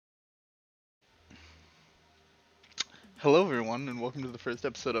Hello, everyone, and welcome to the first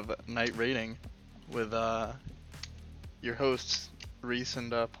episode of Night Rating with your hosts, Reese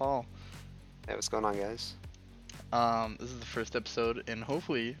and Paul. Hey, what's going on, guys? This is the first episode, and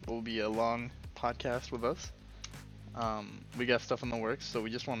hopefully, it will be a long podcast with us. We got stuff in the works, so we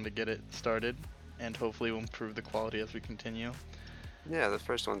just wanted to get it started, and hopefully, we'll improve the quality as we continue. Yeah, the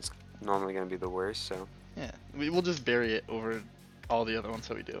first one's normally going to be the worst, so Yeah, we'll just vary it over all the other ones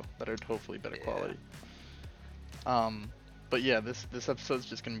that we do that are hopefully better yeah. quality. Um, but yeah, this episode's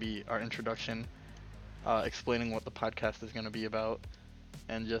just gonna be our introduction, explaining what the podcast is gonna be about,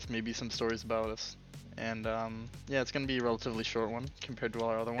 and just maybe some stories about us. And yeah, it's gonna be a relatively short one compared to all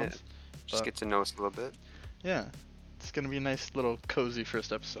our other Yeah, ones. just But get to know us a little bit. yeah, it's gonna be a nice little cozy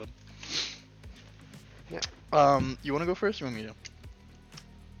first episode. Yeah. You wanna go first? Or you want me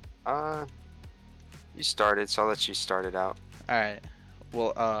to? Uh, you started, so I'll let you start it out. All right.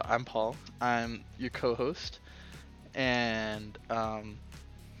 Well, I'm Paul. I'm your co-host, and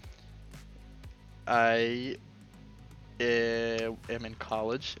I am in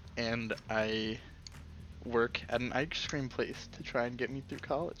college, and I work at an ice cream place to try and get me through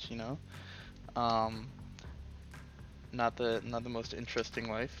college. Um, not the most interesting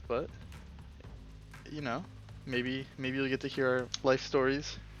life, but you know, maybe you'll get to hear our life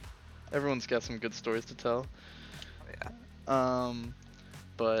stories. Everyone's got some good stories to tell. Oh, Um,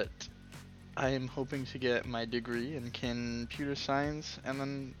 but I am hoping to get my degree in computer science and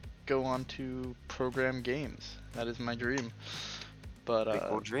then go on to program games. That is my dream. But Big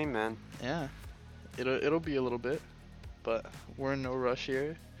cool dream, man. yeah, it'll be a little bit, but we're in no rush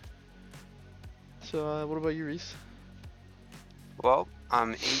here. So what about you, Reese? Well,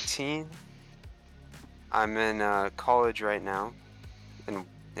 I'm 18. I'm in college right now,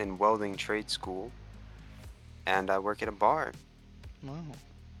 in welding trade school, and I work at a bar. Wow,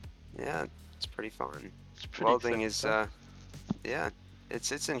 Yeah, it's pretty fun. it's pretty Welding exciting is, stuff. yeah,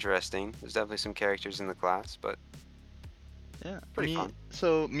 it's interesting. There's definitely some characters in the class, but Yeah, pretty fun.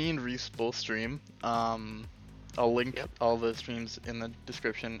 me and Reese both stream. I'll link Yep. all the streams in the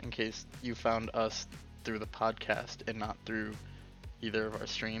description in case you found us through the podcast and not through either of our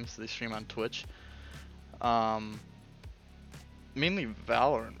streams. They stream on Twitch. Um, Mainly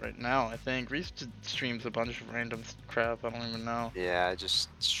Valorant right now, I think. Reese just streams a bunch of random crap. I don't even know. Yeah, I just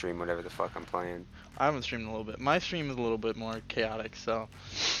stream whatever the fuck I'm playing. I haven't streamed in a little bit. My stream is a little bit more chaotic, so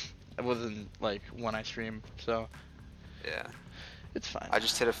it wasn't like when I stream, so Yeah. it's fine. I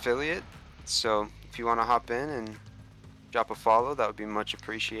just hit affiliate, so if you want to hop in and drop a follow, that would be much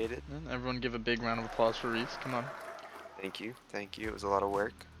appreciated. And everyone give a big round of applause for Reese. Come on. Thank you. Thank you. It was a lot of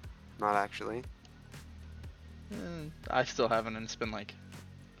work. Not actually. I still haven't, and it's been like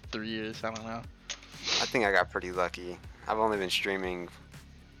 3 years. I don't know. I think I got pretty lucky. I've only been streaming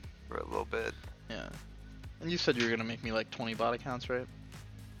for a little bit. Yeah. And you said you were gonna make me like 20 bot accounts, right?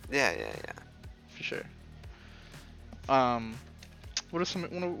 Yeah. For sure. Um, what are some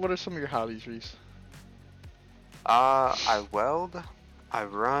of your hobbies, Reese? I weld, I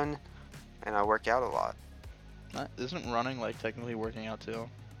run, and I work out a lot. Isn't running like technically working out too?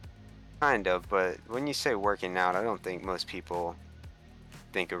 Kind of, but when you say working out, I don't think most people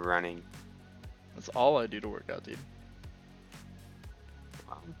think of running. That's all I do to work out, dude.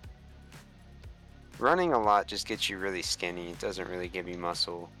 Um, Running a lot just gets you really skinny. It doesn't really give you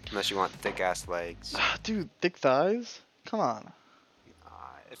muscle unless you want thick ass legs. Dude, thick thighs? Come on.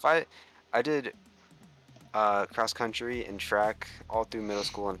 If I did cross country and track all through middle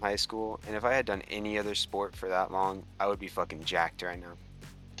school and high school, and if I had done any other sport for that long, I would be fucking jacked right now.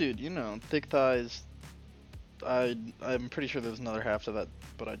 Dude, thick thighs. I'm pretty sure there's another half to that,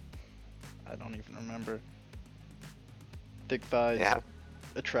 but I don't even remember. Thick thighs Yeah,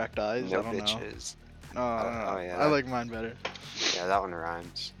 attract eyes. no I don't know. bitches. Oh, I don't know. Oh yeah, I like mine better. yeah, that one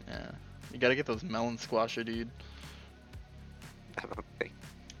rhymes. Yeah. You gotta get those melon squasher, dude. I don't think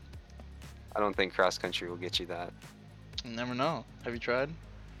I don't think cross country will get you that. You never know. Have you tried?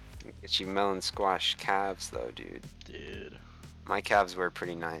 Get you melon squash calves though, dude. Dude. My calves were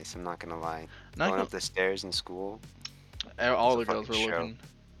pretty nice. I'm not gonna lie. Not Going gonna, up the stairs in school. all the It's a girls were fucking show. looking.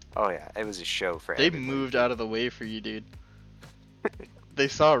 Oh yeah, it was a show for They everybody. moved out of the way for you, dude. They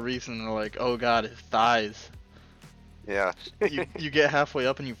saw Reese and they're like, "Oh God, his thighs." Yeah. You get halfway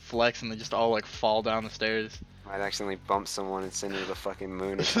up and you flex and they just all like fall down the stairs. Might accidentally bump someone and send you to the fucking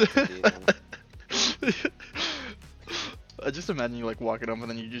moon or something, dude. I just imagine you like walking up and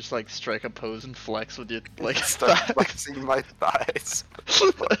then you just like strike a pose and flex with your like Start thighs. flexing my thighs.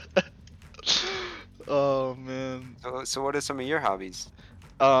 Oh man. So what are some of your hobbies?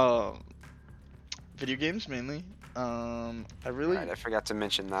 Um, Video games mainly. I really Alright, I forgot to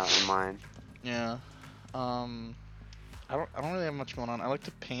mention that on mine. yeah. Um, I don't really have much going on. I like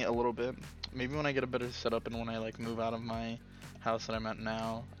to paint a little bit. Maybe when I get a better setup and when I like move out of my house that I'm at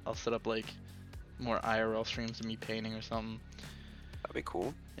now, I'll set up like more IRL streams of me painting or something. That'd be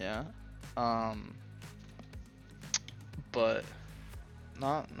cool. Yeah. Um, but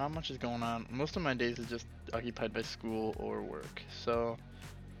not much is going on. Most of my days is just occupied by school or work. So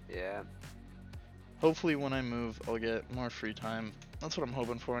Yeah. hopefully when I move, I'll get more free time. That's what I'm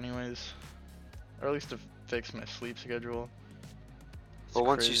hoping for, anyways. Or at least to fix my sleep schedule. It's Well,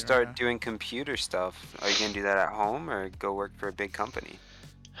 once you crazy right start now. doing computer stuff, are you gonna do that at home or go work for a big company?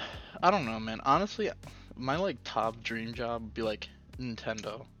 I don't know, man. Honestly, my like top dream job would be like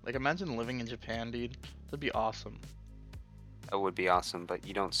Nintendo. Like imagine living in Japan, dude. That'd be awesome. That would be awesome, but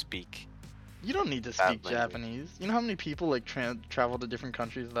you don't speak You don't need to that speak language. Japanese. You know how many people like travel to different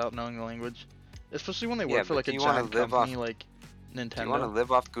countries without knowing the language? Especially when they Yeah, work for but like do a you want to giant live company off like do you want to Nintendo.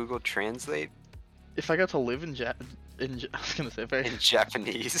 live off Google Translate If I got to live I was gonna say in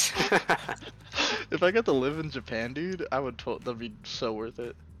Japanese? if I got to live in Japan, dude, that'd be so worth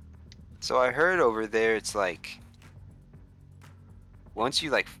it. So I heard over there it's like once you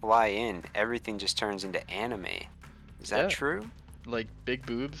like fly in, everything just turns into anime. Is that Yeah, true? like big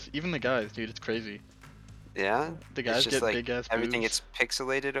boobs. Even the guys, dude, it's crazy. Yeah? The It's guys just get like big ass everything boobs. gets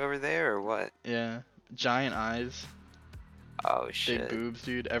pixelated over there or what? Yeah, giant eyes, Oh big shit. boobs,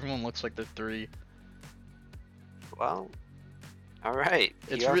 dude. Everyone looks like they're three. Well, all right.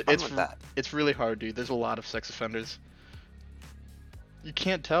 You It's have re- fun it's with r- that. it's really hard, dude. There's a lot of sex offenders. You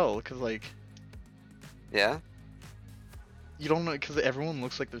can't tell because like Yeah? you don't know because everyone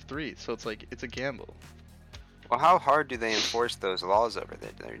looks like they're three. So it's like it's a gamble. Well, how hard do they enforce those laws over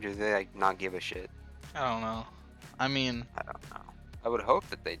there? Or do they like not give a shit? I don't know. I mean, I don't know. I would hope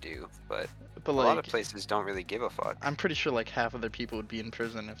that they do, but but a lot of like places don't really give a fuck. I'm pretty sure like half of their people would be in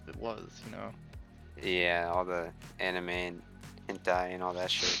prison if it was, you know. Yeah, all the anime and hentai and all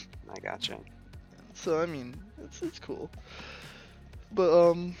that shit. I gotcha. So I mean, it's cool.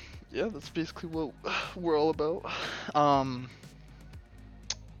 But yeah, that's basically what we're all about. Um,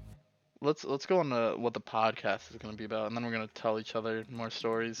 let's go on to what the podcast is gonna be about, and then we're gonna tell each other more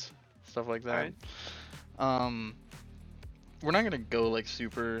stories, stuff like All that. right. Um, we're not gonna go like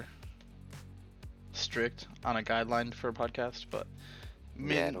super strict on a guideline for a podcast, but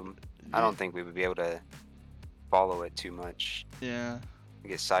Yeah, main, I don't think we would be able to follow it too much. yeah. We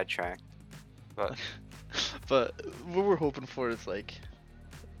get sidetracked. But But what we're hoping for is like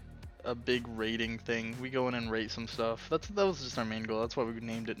a big rating thing. We go in and rate some stuff. That was just our main goal. That's why we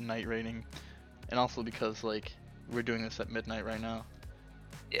named it night rating, and also because like we're doing this at midnight right now.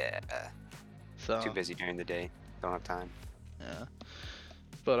 yeah, So too busy during the day. Don't have time. yeah.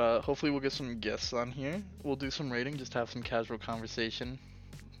 But hopefully we'll get some guests on here. We'll do some rating, just have some casual conversation,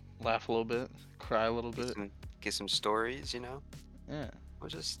 laugh a little bit, cry a little Get bit. some get some stories, you know. Yeah. We'll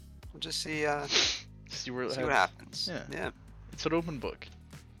just See where it see what heads. happens. Yeah. Yeah. It's an open book.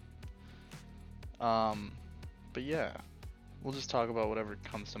 Um, but yeah, we'll just talk about whatever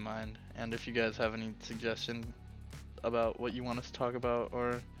comes to mind. And if you guys have any suggestions about what you want us to talk about,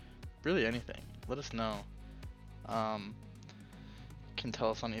 or really anything, let us know. Um, can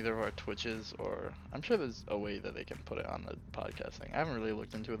tell us on either of our Twitches, or I'm sure there's a way that they can put it on the podcast thing. I haven't really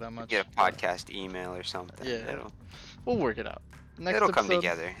looked into it that much. Get a but podcast email or something. yeah, It'll we'll work it out. Next it'll come episode,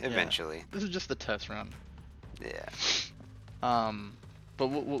 together yeah, eventually. this is just the test run. Yeah. But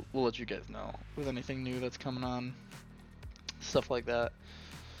we'll let you guys know with anything new that's coming on, stuff like that.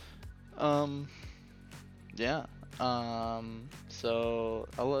 Um, yeah. So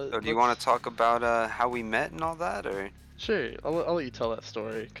So do you want to talk about how we met and all that, or? Sure, I'll let you tell that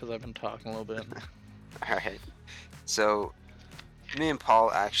story because I've been talking a little bit. All right. So me and Paul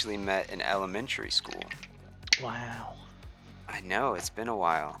actually met in elementary school. Wow. I know, it's been a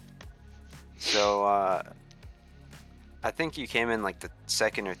while. So I think you came in like the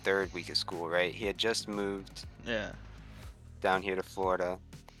second or third week of school, right? He had just moved Yeah. down here to Florida,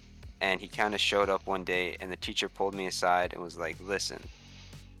 and he kind of showed up one day, and the teacher pulled me aside and was like, "Listen,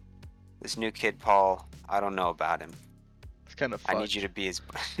 this new kid, Paul, I don't know about him. It's kind of I fucked. need you to be his."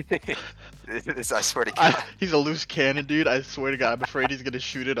 This, I swear to God. He's a loose cannon, dude. I swear to God, I'm afraid he's gonna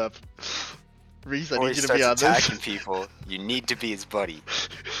shoot it up. Reese, I Before need he you to be starts on attacking this. people, you need to be his buddy.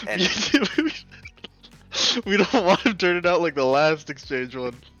 And We don't want him turning out like the last exchange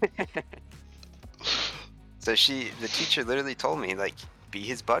one. so the teacher literally told me, like, be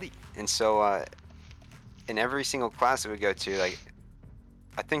his buddy. And so in every single class that we go to, like,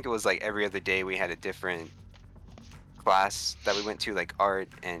 I think it was like every other day we had a different class that we went to, like art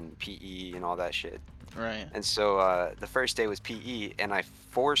and PE and all that shit. Right. And so the first day was PE, and I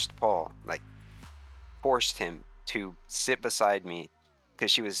forced Paul, like, forced him to sit beside me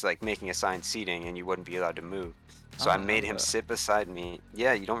because she was like making assigned seating and you wouldn't be allowed to move. I So I don't made remember him that. sit beside me.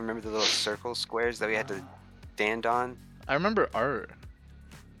 Yeah, you don't remember the little circle squares that we had to stand on? I remember art.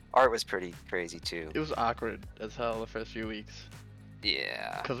 Art was pretty crazy too. It was awkward as hell the first few weeks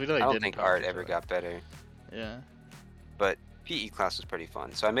Yeah. because we I like don't didn't think talk to art each ever other. got better. Yeah. But PE class was pretty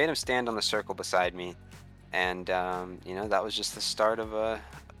fun. So I made him stand on the circle beside me, and that was just the start of a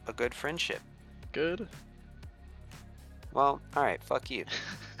good friendship. Good. Well, all right, fuck you.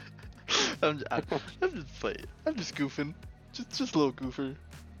 I'm just playing. I'm just goofing. Just a little goofer.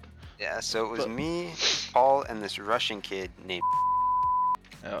 Yeah, so it was But me, Paul, and this Russian kid named.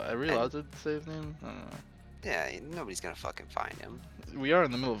 I And realized it say his name. I don't know. yeah, nobody's gonna fucking find him. We are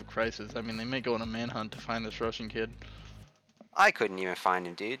in the middle of a crisis. I mean, they may go on a manhunt to find this Russian kid. I couldn't even find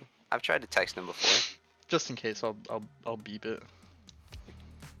him, dude. I've tried to text him before. Just in case, I'll beep it.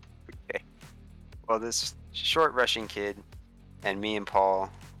 Okay. Well, this short Russian kid and me and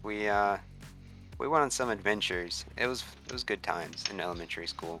Paul, we went on some adventures. It was good times in elementary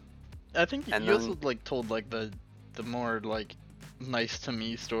school. I think And you also then like told like the more like nice to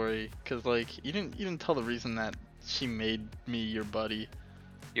me story, cause like you didn't tell the reason that she made me your buddy.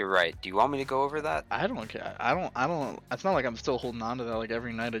 you're right. Do you want me to go over that? I don't care. I don't. It's not like I'm still holding on to that. Like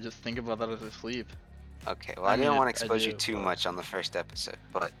every night I just think about that as I sleep. Okay, well, I I mean, didn't want to I expose you do, too but much on the first episode,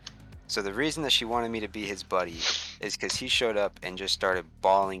 but so the reason that she wanted me to be his buddy is because he showed up and just started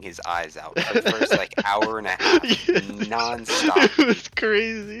bawling his eyes out for the first like hour and a half, non-stop. it was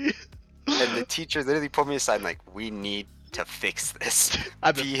crazy. And the teacher literally pulled me aside and like, we need to fix this.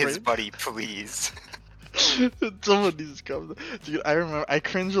 I'm Be his afraid. buddy, please. Someone needs to come. Dude, I remember. I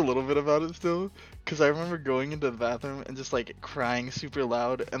cringe a little bit about it still, cause I remember going into the bathroom and just like crying super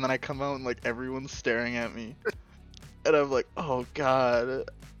loud, and then I come out and like everyone's staring at me, and I'm like, oh god,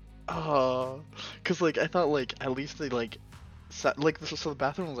 oh, cause like I thought like at least they like, like so the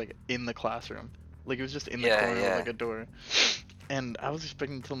bathroom was like in the classroom, like it was just in the Yeah, corner with yeah. like a door, and I was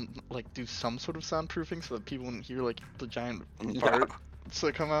expecting to like do some sort of soundproofing so that people wouldn't hear like the giant No, fart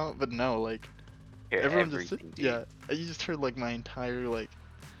to come out, but no, like. hear Everyone just everything, dude. yeah. You just heard like my entire like.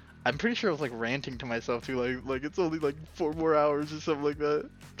 I'm pretty sure I was like ranting to myself too, like it's only like 4 more hours or something like that.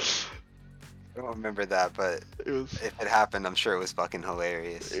 I don't remember that, but It was if it happened, I'm sure it was fucking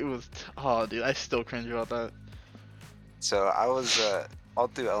hilarious. it was oh dude, I still cringe about that. So I was all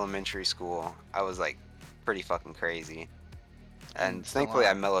through elementary school, I was like pretty fucking crazy. And Still thankfully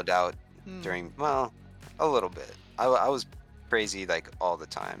I on. mellowed out Hmm, during, well, a little bit. I was crazy like all the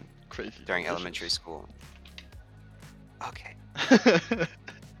time crazy during elementary delicious. school. Okay.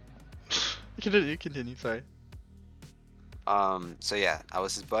 Continue. Sorry. So yeah, I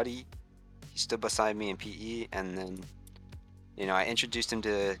was his buddy. He stood beside me in PE, and then, I introduced him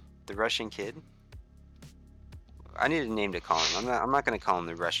to the Russian kid. I need a name to call him. I'm not gonna call him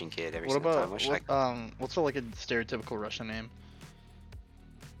the Russian kid every What single time. about What should I? what's like a stereotypical Russian name?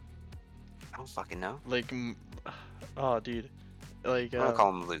 I don't fucking know. Like oh dude, like I'm gonna call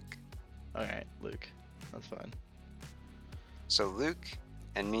him Luke. all right, Luke, that's fine. So Luke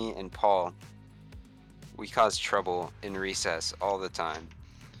and me and Paul, we caused trouble in recess all the time.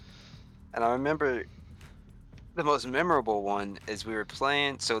 And I remember the most memorable one is we were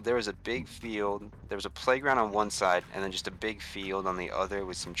playing, so there was a big field, there was a playground on one side, and then just a big field on the other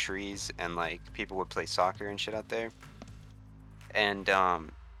with some trees, and like people would play soccer and shit out there. And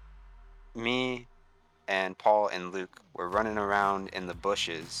me and Paul and Luke were running around in the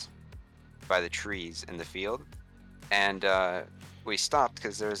bushes by the trees in the field, and we stopped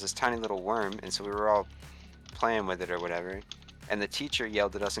because there was this tiny little worm, and so we were all playing with it or whatever. And the teacher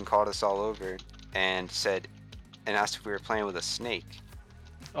yelled at us and called us all over and asked if we were playing with a snake.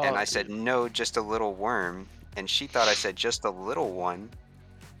 And Oh I said, dude. no, just a little worm. And she thought I said just a little one.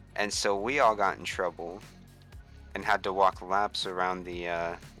 And so we all got in trouble and had to walk laps around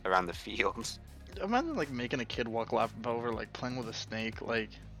the field. Imagine like making a kid walk lap over like playing with a snake. Like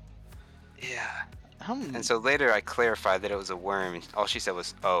Yeah. how? And so later I clarified that it was a worm. And all she said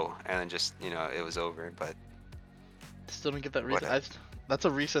was, oh, and then just, it was over. But Still don't get that recess. whatever. That's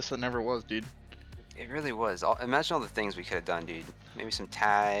a recess that never was, dude. It really was. Imagine all the things we could have done, dude. Maybe some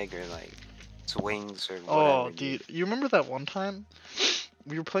tag or like swings or Oh, whatever, dude. dude, you remember that one time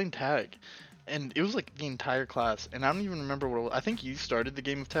we were playing tag, and it was like the entire class, and I don't even remember what it was. I think you started the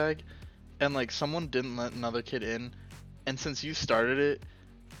game of tag, and like someone didn't let another kid in, and since you started it,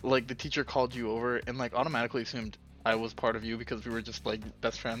 like the teacher called you over and like automatically assumed I was part of you because we were just like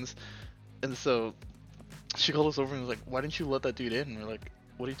best friends, and so she called us over and was like, "Why didn't you let that dude in?" And we're like,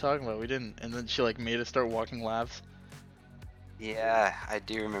 "What are you talking about? We didn't." And then she like made us start walking laps. Yeah, I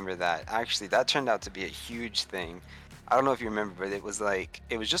do remember that. Actually, that turned out to be a huge thing. I don't know if you remember, but it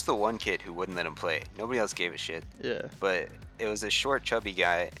was just the one kid who wouldn't let him play. Nobody else gave a shit. Yeah. But it was a short, chubby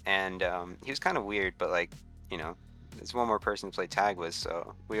guy, and he was kind of weird, but like, you know, there's one more person to play tag with,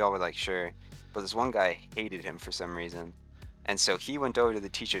 so we all were like, sure. But this one guy hated him for some reason. And so he went over to the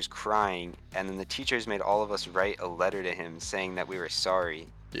teachers crying, and then the teachers made all of us write a letter to him saying that we were sorry.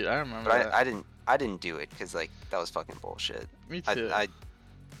 Dude, I remember But that. I didn't do it because like that was fucking bullshit. Me I, too. I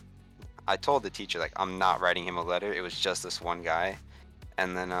I told the teacher like I'm not writing him a letter. It was just this one guy,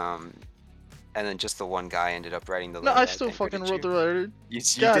 and then just the one guy ended up writing the No, letter, I I still think. Or fucking did wrote you? the letter. You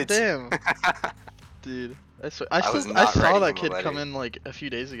God did too. damn, dude. I was I not saw writing that him a kid come letter. in like a few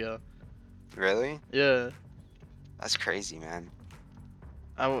days ago. Really? Yeah. That's crazy, man.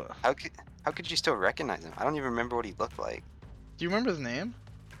 I w- How could how could you still recognize him? I don't even remember what he looked like. Do you remember his name?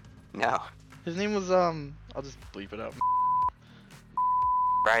 No. His name was I'll just bleep it out.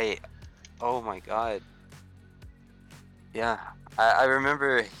 Right. Oh my God. Yeah. I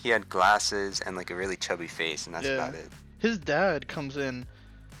remember he had glasses and like a really chubby face, and that's Yeah. about it. His dad comes in,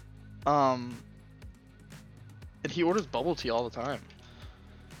 um, and he orders bubble tea all the time.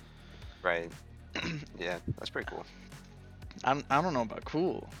 Right. Yeah, that's pretty cool. I don't know about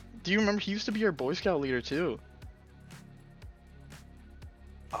cool. Do you remember he used to be our Boy Scout leader too?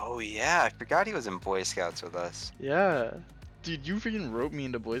 Oh yeah, I forgot he was in Boy Scouts with us. Yeah. Dude, you freaking wrote me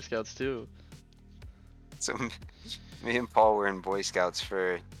into Boy Scouts too. So me and Paul were in Boy Scouts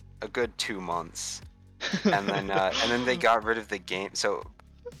for a good 2 months, and then they got rid of the game. So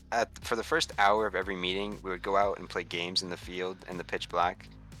for the first hour of every meeting, we would go out and play games in the field in the pitch black.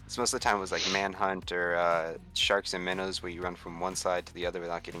 So most of the time it was like manhunt or sharks and minnows, where you run from one side to the other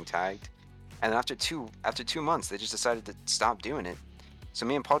without getting tagged. And then after 2 months, they just decided to stop doing it. So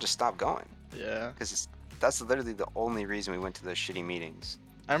me and Paul just stopped going Yeah. because that's literally the only reason we went to those shitty meetings.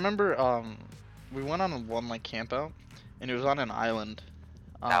 I remember we went on one like camp out and it was on an island.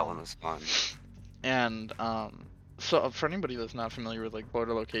 That one Um was fun. and so for anybody that's not familiar with like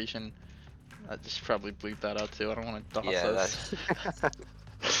border location, I just probably bleep that out too. I don't want to dox Yeah, us. that.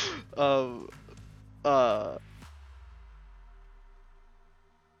 um uh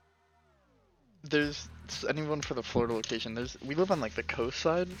there's anyone for the Florida location. We live on like the coast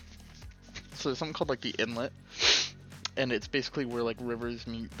side. So there's something called like the inlet, and it's basically where like rivers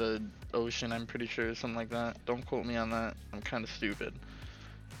meet the ocean. I'm pretty sure something like that. Don't quote me on that. I'm kind of stupid.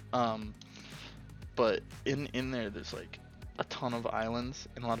 Um, but in there, there's like a ton of islands,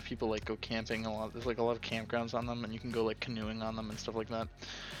 and a lot of people like go camping. There's like a lot of campgrounds on them, and you can go like canoeing on them and stuff like that.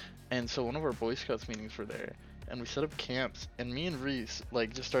 And so one of our Boy Scouts meetings were there, and we set up camps. And me and Reese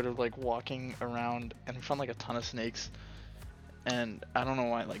like just started like walking around, and we found like a ton of snakes. And I don't know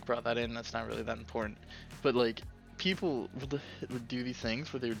why I like brought that in. That's not really that important. But like people would do these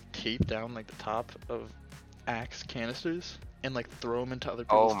things where they would tape down like the top of axe canisters and like throw them into other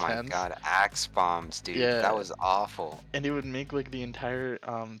Oh people's my tents. God, axe bombs, dude. That Yeah, was awful. and it would make like the entire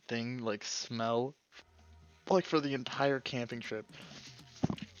thing like smell like for the entire camping trip.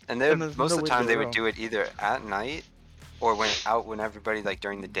 And And there's most no of the way to time go they would wrong. do it either at night or when everybody like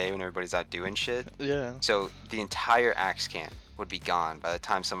during the day when everybody's out doing shit. Yeah, So the entire axe can would be gone by the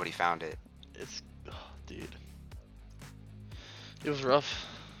time somebody found it. it's dude, it was rough.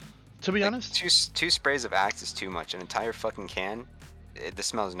 To be Like honest, two sprays of axe is too much. An entire fucking can, the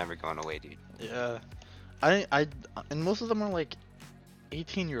smell is never going away, dude. yeah. I and most of them are like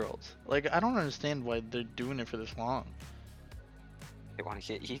 18-year-olds. Like I don't understand why they're doing it for this long. They want to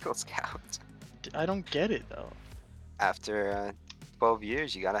get Eagle Scouts. I don't get it though. After 12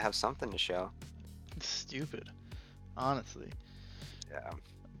 years, you gotta have something to show. It's stupid, honestly. Yeah.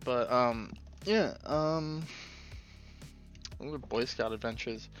 But yeah, little Boy Scout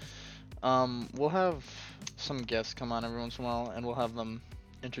adventures. We'll have some guests come on every once in a while, and we'll have them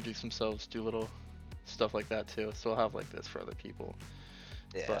introduce themselves, do little stuff like that too. So we'll have like this for other people.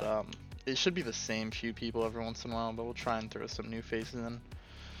 Yeah. But it should be the same few people every once in a while, but we'll try and throw some new faces in.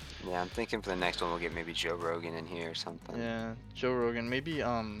 Yeah, I'm thinking for the next one we'll get maybe Joe Rogan in here or something. Yeah, Joe Rogan. Maybe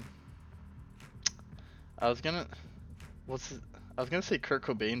I was gonna what's his, I was gonna say Kurt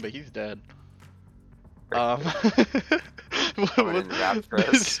Cobain, but he's dead. Um, Coming in rap for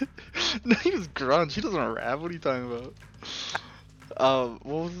us. no, he was grunge. He doesn't rap. What are you talking about?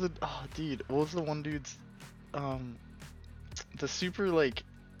 What was the? Oh, dude, what was the one dude's? Um, the super like.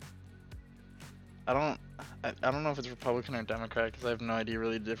 I don't. I don't know if it's Republican or Democrat because I have no idea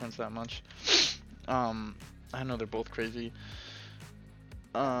really the difference that much. I know they're both crazy.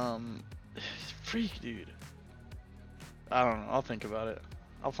 Freak, dude. I don't know. I'll think about it.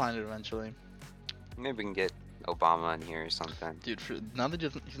 I'll find it eventually. Maybe we can get Obama in here or something. Dude, now that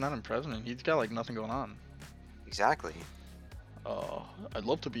he's not in president, he's got like nothing going on. Exactly. I'd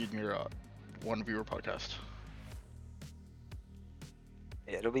love to be in your one viewer podcast.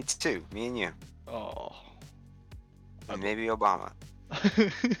 It'll be two, me and you, Oh, and maybe Obama.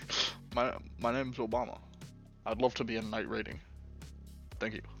 my name's Obama. I'd love to be in Night Rating.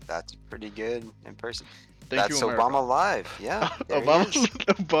 Thank you. That's pretty good in person. Thank That's you, America. Obama Live. Yeah, there Obama, he is.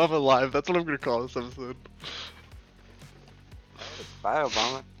 Obama Live. That's what I'm gonna call this episode. Bye,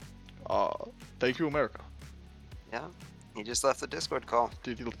 Obama. Thank you, America. Yeah, he just left the Discord call.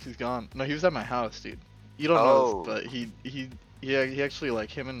 Dude, he's gone. No, he was at my house, dude. You don't know Oh. this, but he actually, like,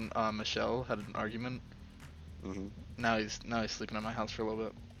 him and Michelle had an argument. Mhm. Now he's sleeping at my house for a little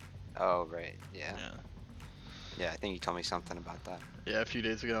bit. Oh, right. Yeah. Yeah. Yeah, I think you told me something about that. Yeah, a few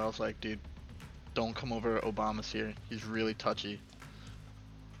days ago I was like, dude, don't come over. Obama's here. He's really touchy.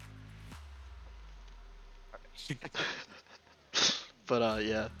 But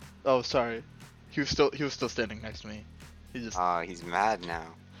yeah. Oh, sorry. He was still standing next to me. He just He's mad now.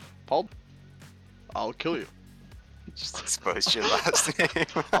 Paul, I'll kill you. Just exposed your last name.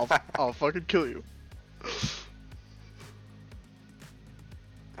 I'll fucking kill you.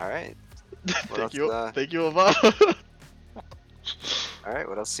 All right. Thank you, Obama. All right.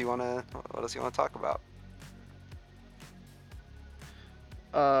 What else you wanna talk about?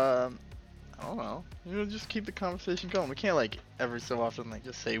 I don't know. Just keep the conversation going. We can't like every so often like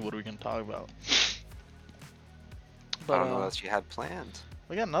just say what are we gonna talk about. But I don't know what else you had planned.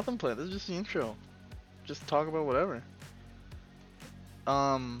 we got nothing planned. This is just the intro. Just talk about whatever.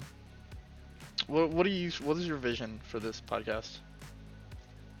 What is your vision for this podcast?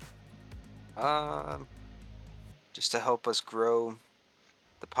 Just to help us grow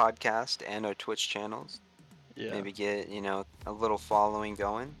the podcast and our Twitch channels. Yeah. Maybe get a little following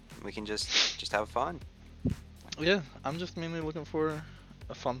going. We can just have fun. Yeah, I'm just mainly looking for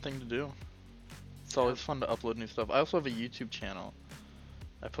a fun thing to do. It's always fun to upload new stuff. I also have a YouTube channel.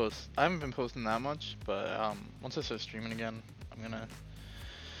 I haven't been posting that much, but once I start streaming again, I'm gonna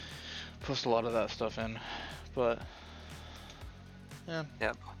post a lot of that stuff in. But yeah.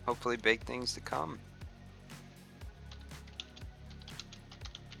 Yep. Hopefully big things to come.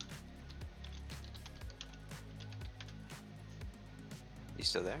 You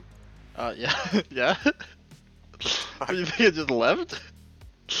still there? Yeah. Yeah. You think it just left?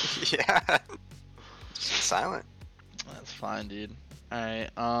 Yeah. Just silent. That's fine, dude. Alright,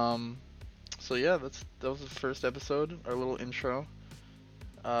 so yeah, that was the first episode, our little intro.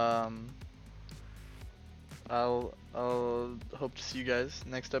 I'll hope to see you guys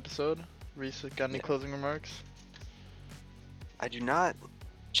next episode. Reece, got any closing remarks? I do not.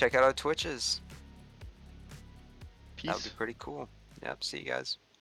 Check out our Twitches. Peace. That would be pretty cool. Yep, see you guys.